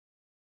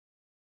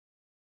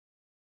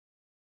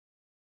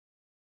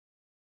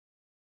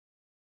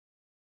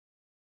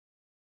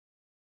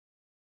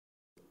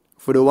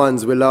for the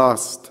ones we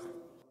lost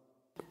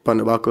upon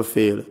the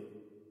battlefield.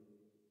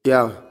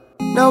 Yeah.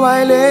 Now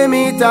I lay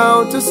me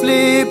down to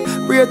sleep,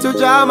 pray to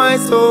Jah my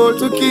soul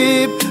to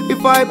keep.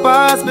 If I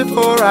pass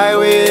before I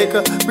wake,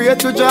 pray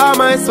to Jah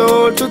my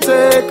soul to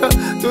take.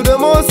 To the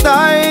Most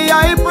High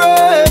I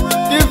pray,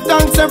 give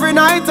thanks every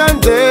night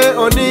and day.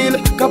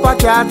 O'Neil, Kappa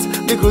Cat,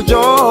 Little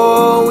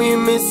Joe, we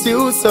miss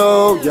you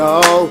so,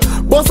 yo.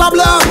 Boss a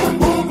block,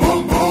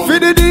 for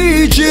the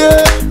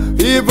DJ.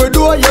 Even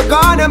though you're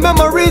gone, the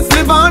memories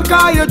live on,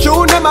 cause you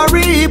tune them a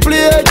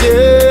replay.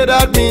 Yeah,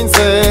 that means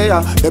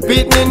your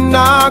beating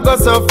nah go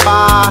so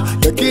far,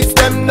 your kids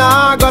them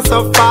nah go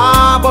so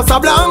far. Boss a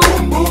blank,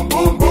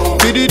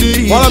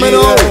 follow me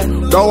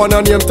now. Don't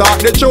wanna name talk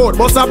the truth.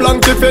 Boss a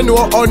blank if you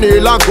know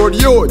O'Neil a good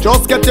you.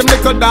 Just get him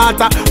little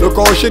daughter, look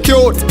how she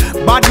cute.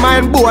 Bad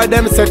mind boy,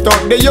 them set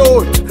up the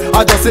youth.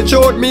 I just say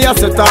truth, me I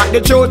set up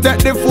the truth. Take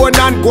the phone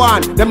and go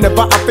on, them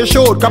never have to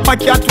shoot. Kappa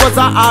Cat was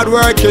a hard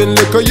working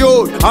little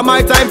youth. And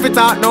my time for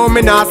talk now,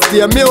 me not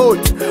stay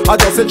mute. I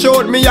just say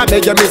truth, me I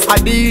beg you, Mr.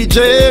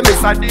 DJ,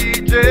 Mr.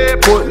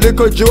 DJ. Put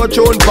little Joe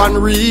tune van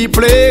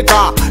replay,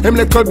 car him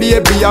little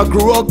baby a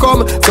grow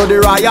come. So the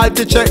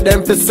royalty check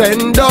them for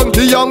send them.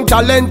 The young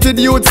talented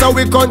youth, so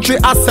we country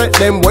asset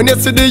them. When you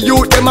see the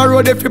youth, them a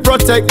road if you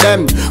protect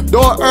them.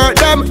 Don't hurt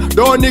them,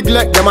 don't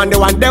neglect them. And the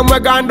one them we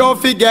gone, don't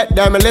forget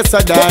them.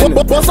 Listen then.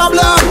 Boss a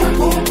block,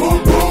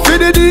 for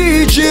the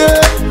DJ.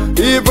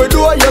 Even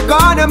though you're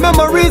gone, the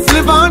memories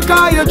live on,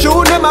 cause you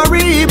tune them a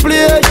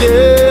replay.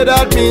 Yeah,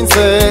 that means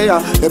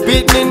the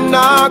beating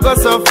nah go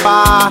so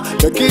far,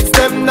 the kids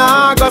them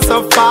nah go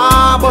so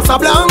far. Boss a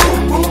block,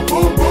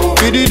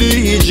 for the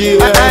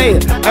DJ. Hey,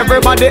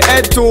 everybody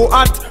head too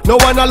hot, no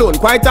one alone,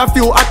 quite a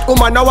few hot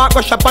woman. Now walk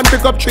go shop and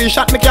pick up 3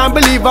 shots. Me can't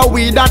believe how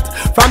we that.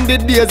 From the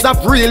days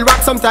of real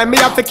rock, sometimes me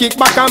have to kick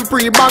back and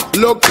pre-back.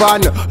 Look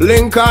pan,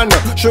 Lincoln,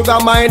 Sugar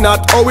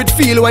Minot, how it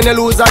feel when you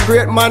lose a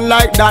great man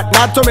like that.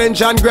 Not to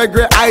mention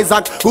Gregory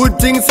Isaac. Good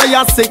things say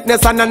your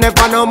sickness and I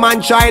never no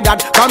man try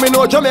that. Come in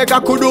know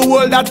Jamaica could do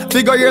all that.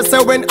 Figure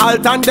yourself when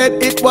Alton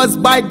dead, it was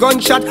by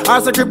gunshot.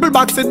 As a cripple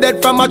box is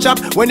dead from a chop.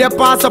 When you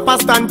pass up a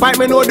standpipe,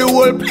 me know the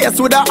whole place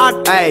with a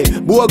hot. Hey,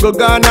 Bogle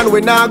gone and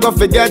we not go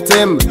forget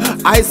him.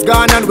 Ice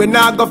gone and we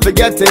not go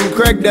forget him.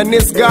 Craig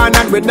Dennis gone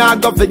and we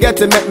not go forget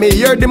him. Let me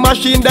hear the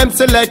machine them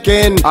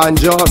selecting. And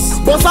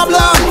just Boss a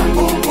block,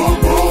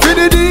 for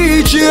the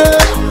DJ.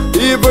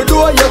 Even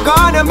though you're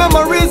gone, the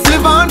memories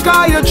live on,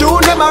 cause you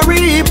tune them a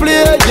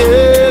replay.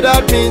 Yeah,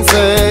 that means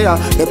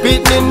the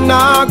beating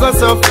nah go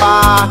so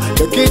far,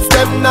 the kids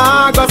them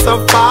nah go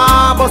so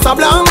far. Boss a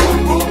blank,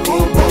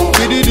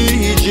 for the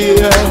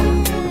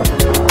DJ.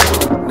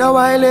 Now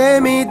I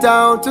lay me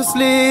down to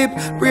sleep,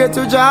 pray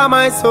to Jah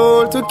my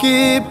soul to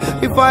keep.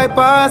 If I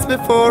pass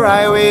before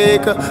I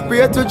wake,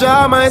 pray to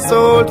Jah my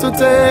soul to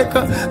take.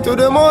 To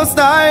the Most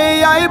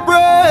High I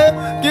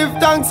pray, give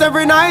thanks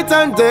every night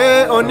and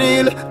day.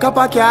 O'Neil,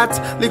 Kappa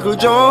Cat, Little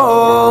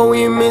Joe,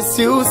 we miss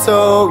you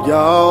so,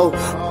 yo.